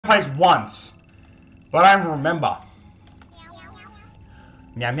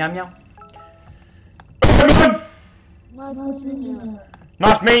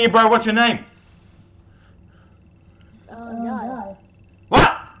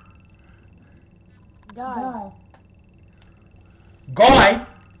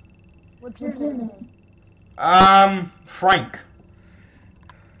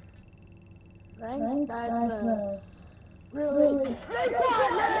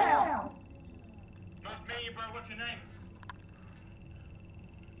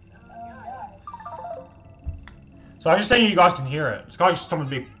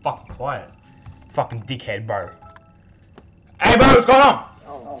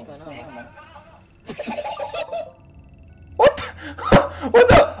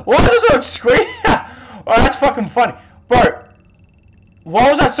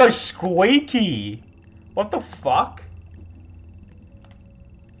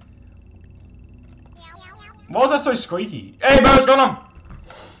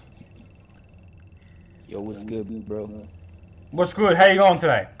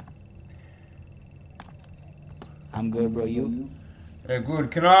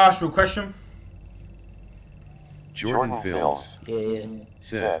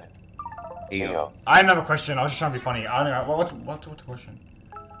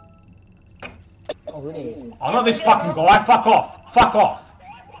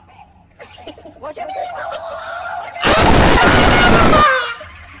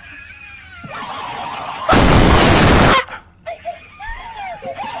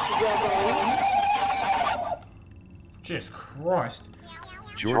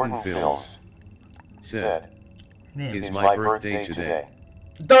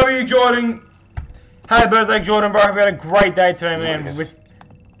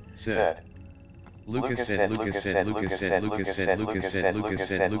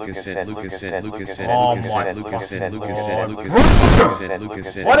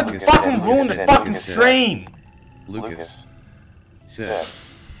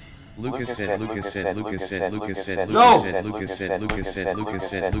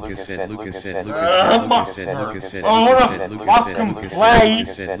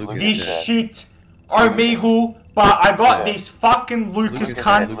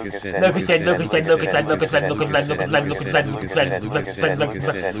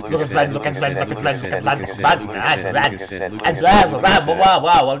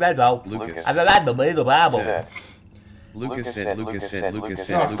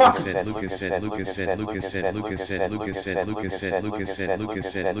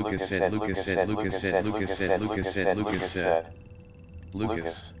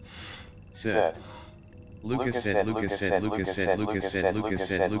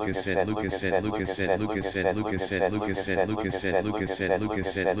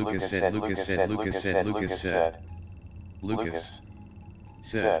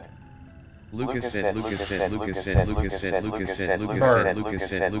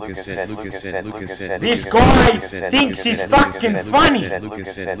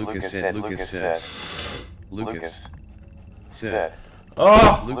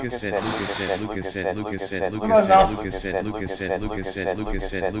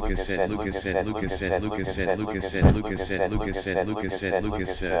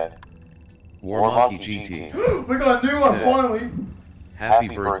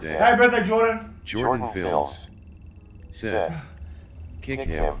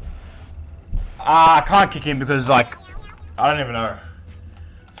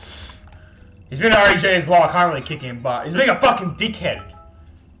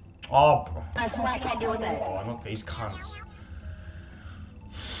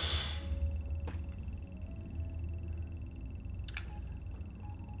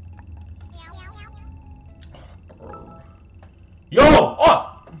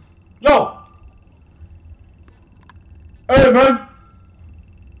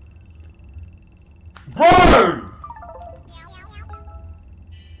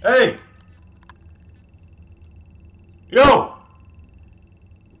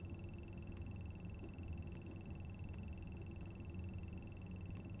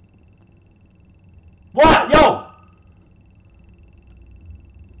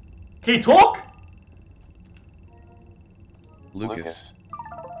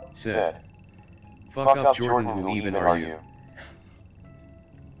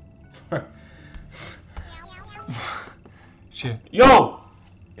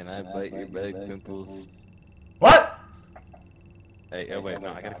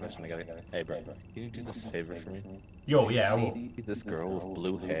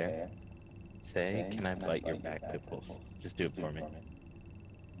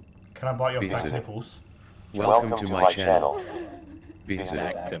Can I bite your Because fake it- nipples? Welcome to my channel. Because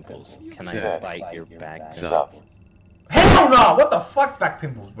Back pimples. Can I Sir. bite your back Sup. pimples? Hell no! What the fuck, back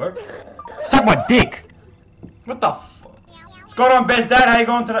pimples, bro? Suck my dick! What the fuck? What's going on, Bezdad? How you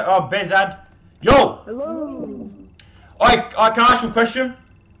going today? Oh, Bezdad. Yo! Hello. Can I ask you a question?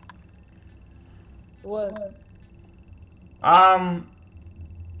 What?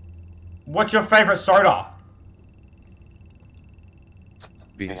 What's your favorite soda?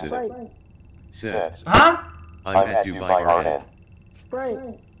 because Sprite. Sir, Huh? I'm at Dubai RN.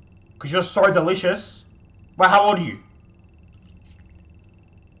 Sprite. Cause you're so delicious. Well, how old are you?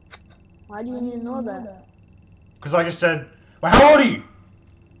 Why do you need to know that? Cause I just said, well, how old are you?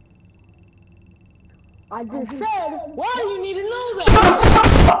 I just said, why do you need to know Shut that? the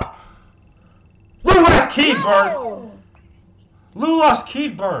fuck up! Little ass kid, bro. No. Little ass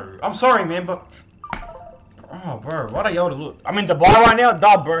kid, bro. I'm sorry, man, but oh, bro, what are y'all to look? I'm in Dubai right now,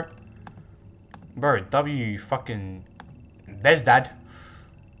 dub, bro. Bro, W fucking Bezdad.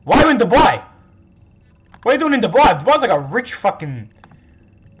 Why are you in Dubai? What are you doing in Dubai? Dubai's like a rich fucking.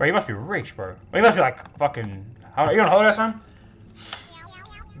 Bro, you must be rich, bro. Or you must be like fucking. Are you on holiday, son?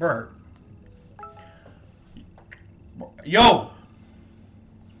 Bro. Yo!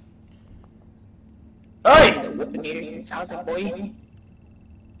 Hey!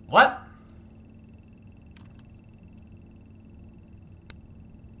 What?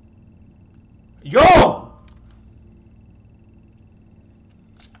 Yo!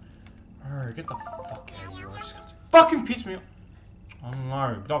 Bro, get the fuck out of here. It's fucking piss me off. Oh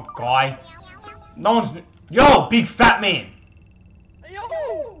no, not guy. No one's. Yo, big fat man!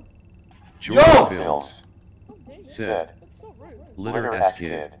 Yo. Jordan Films. Said. Litter S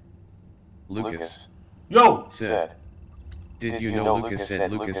kid. Lucas. Yo! Said. Did you know Lucas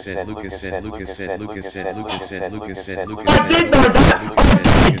said Lucas said Lucas said Lucas said Lucas said Lucas said Lucas said Lucas I did know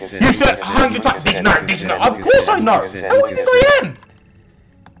that! You said 100 times. Did you know? Did you know? Of course I know! How old do you think I am?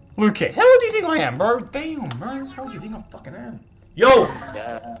 Lucas, how old do you think I am, bro? Damn, bro. How old do you think I fucking am? Yo!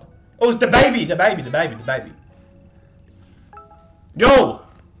 Yeah. Oh, it's the baby, the baby, the baby, the baby. Yo!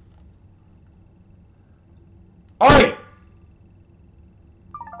 Oi!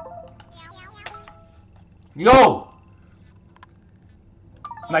 Yo!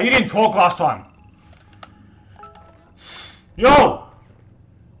 No, you didn't talk last time. Yo!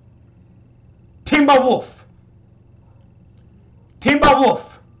 Timberwolf!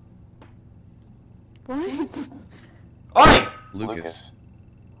 Timberwolf! Oi! Lucas.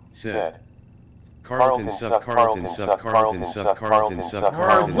 Said. Carlton sub Carlton sub Carlton sub Carlton sub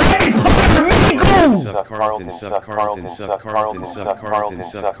Carlton Let me play Omegle! sub Carlton sub Carlton sub Carlton sub Carlton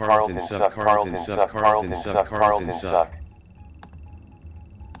sub Carlton sub Carlton sub Carlton sub Carlton sub.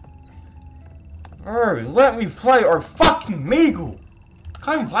 Bro, let me play or fucking Omegle!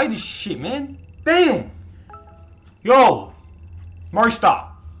 Can't even play this shit, man. Damn! Yo! Morstar!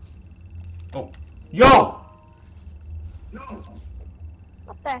 Oh. Yo!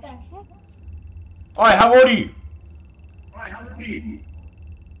 What the heck? Alright, how old are you?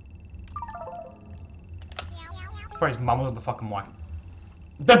 Bro, his mum was on the fucking mic.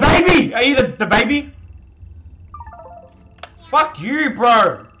 The baby! Are you the baby? Fuck you,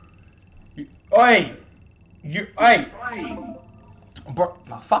 bro! Oi! Oi! Bro,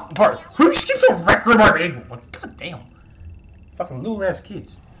 fuck, bro. Who skips a record over Eagle? God damn. Fucking little ass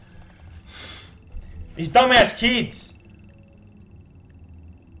kids. These dumb ass kids.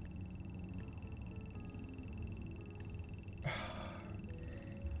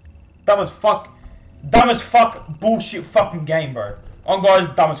 Dumb as fuck bullshit fucking game, bro. On guys,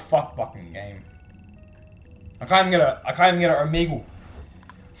 dumb as fuck fucking game. I can't even get a Omegle.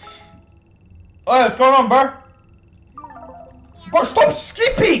 Oh, what's going on, bro? Bro, stop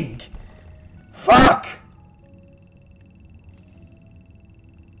skipping! Fuck!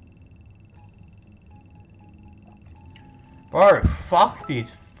 Bro, fuck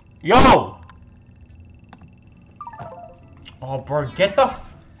this. Yo! Oh, bro, get the.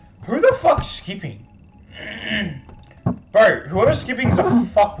 Who the fuck's skipping? Bro, whoever's skipping is a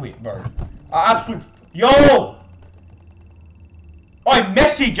fuckwit, bro. Absolute. Yo! I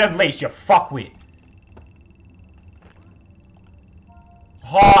message at least, you fuckwit.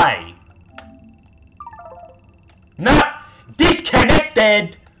 Hi. Nah,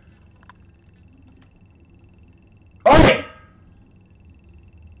 disconnected. Oi!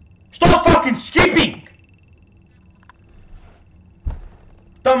 Stop fucking skipping.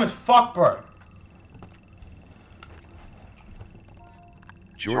 Dumb as fuck, bro.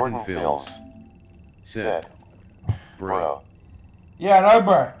 Jordan Films. Said. Bro. Yeah, I know,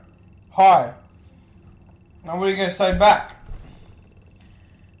 bro. Hi. Now what are you gonna say back?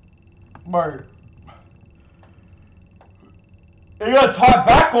 Bro. Are you gonna type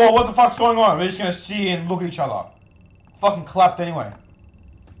back or what the fuck's going on? We're just gonna see and look at each other. Fucking clapped anyway.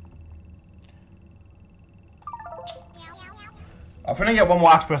 I'm finna get one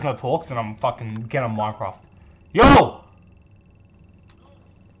more axe person that talks and I'm fucking getting on Minecraft. Yo!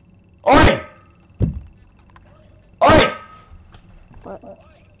 Oi! Oi!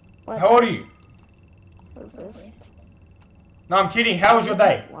 What? How old are you? What's this? No, I'm kidding. How was your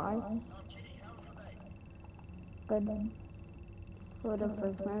day? Why? Good. What the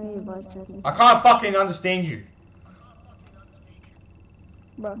fuck? Maybe you both talking. I can't fucking understand you.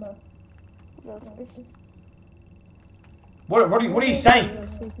 Bro. What are you saying?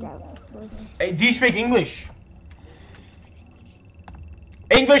 Hey, do you speak English?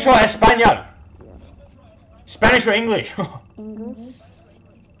 English or Espanol? Spanish or English? English?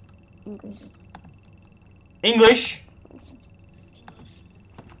 English. English?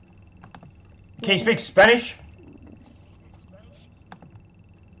 Can you speak Spanish?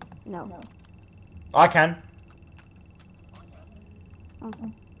 No. I can. You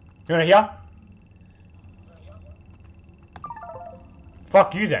wanna hear?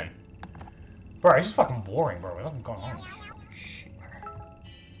 Fuck you then. Bro, it's just fucking boring, bro. There's nothing going on. Shit.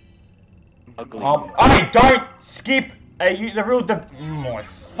 Ugly. I don't skip the real my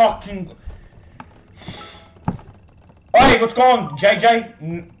fucking. Hey, what's going on,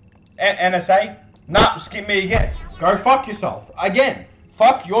 JJ? NSA? Nah, skip me again. Go fuck yourself. Again.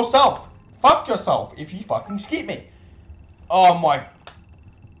 Fuck yourself. Fuck yourself if you fucking skip me. Oh my.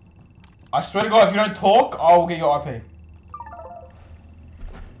 I swear to God, if you don't talk, I will get your IP.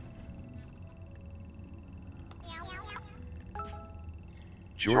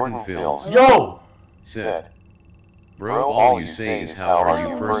 Jordan Fills Yo! said, Bro, all you say is how are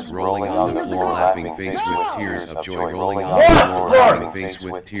you first rolling on the floor laughing face with tears of joy rolling on the floor laughing face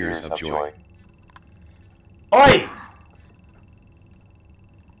with tears of joy. Oi!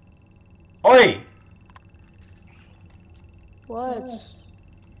 Oi! What?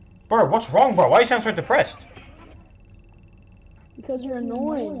 Bro, what's wrong, bro? Why you sound so depressed? Because you're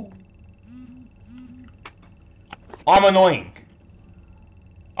annoying. I'm annoying.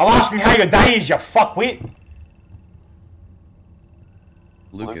 I'm asking how your day is, you fuckwit.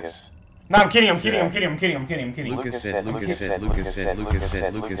 Lucas. No, I'm kidding. Lucas said, Lucas said, Lucas said, Lucas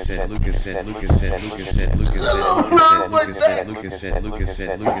said, Lucas said, Lucas said, Lucas said, Lucas said, Lucas said, Lucas said, Lucas said, Lucas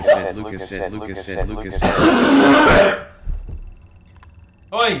said, Lucas said, Lucas said, Lucas said, Lucas said.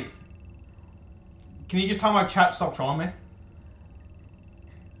 Oi! Can you just tell my chat stop trolling me?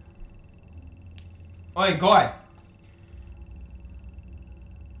 Oi, guy.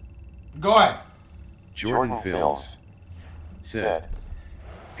 Jordan Fills said,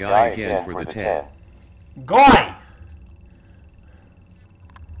 Guy again for the 10. Guy!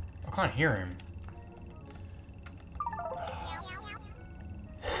 I can't hear him.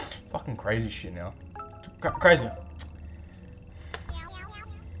 Fucking crazy shit now. Crazy.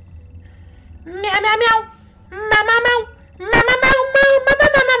 Meow meow meow. Meow meow meow. Meow meow meow meow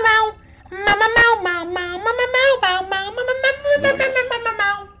meow meow meow meow meow meow meow meow meow meow meow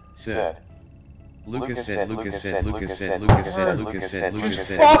meow. Said. Lucas said, Lucas said, Lucas said, Lucas said, Lucas said, Lucas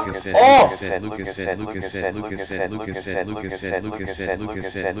said, Lucas said, Lucas said, Lucas said, Lucas said, Lucas said, Lucas said, Lucas said, Lucas said,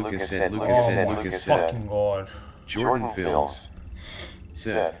 Lucas said, Lucas said, Lucas said, Lucas said. Fucking God. Jordan Fills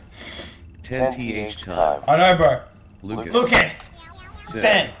said, 10 th time. I know, bro. Lucas Ben.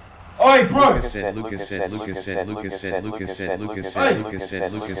 said. Oi, bro. Lucas said, Lucas said, Lucas said, Lucas said, Lucas said, Lucas said, Lucas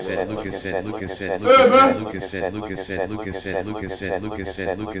said, Lucas said, Lucas said, Lucas said, Lucas said, Lucas said, Lucas said, Lucas said, Lucas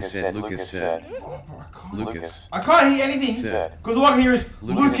said, Lucas said, Lucas said, Lucas. I can't hear anything because all I can hear is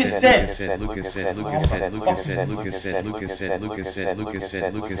Lucas said. Lucas said, Lucas said, Lucas said, Lucas said, Lucas said, Lucas said, Lucas said, Lucas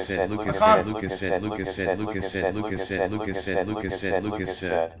said, Lucas said, Lucas said, Lucas said, Lucas said, Lucas said, Lucas said, Lucas said, Lucas said, Lucas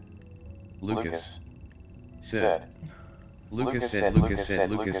said, Lucas said. Lucas said, Lucas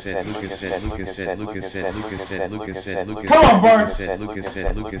said, Lucas said, Lucas said, Lucas said, Lucas said, Lucas said, Lucas said, Lucas Come on, bro. said, Lucas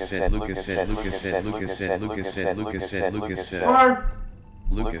said, Lucas said, Lucas said, Lucas said, Lucas said, Lucas said, Lucas said, Lucas said, Bro.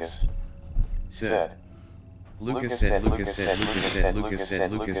 Lucas said. Lucas said, Lucas said, Lucas said, Lucas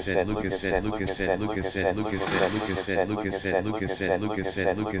said, Lucas said, Lucas said, Lucas said, Lucas said, Lucas said, Lucas said, Lucas said, Lucas said,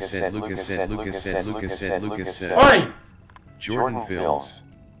 Lucas said, Lucas said, Lucas said, Lucas said, Lucas said, Oi. Jordan Fills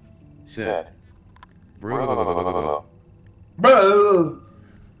said, Bro. Bro,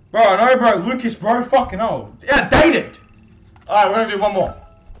 I know, bro. Lucas, bro, fucking hell. Outdated. Alright, we're gonna do one more.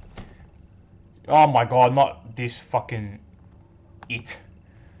 Oh my God, not this fucking it.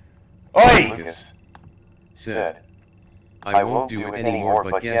 Oi! Lucas said, I won't do it anymore,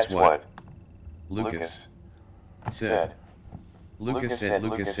 but guess what? Lucas said,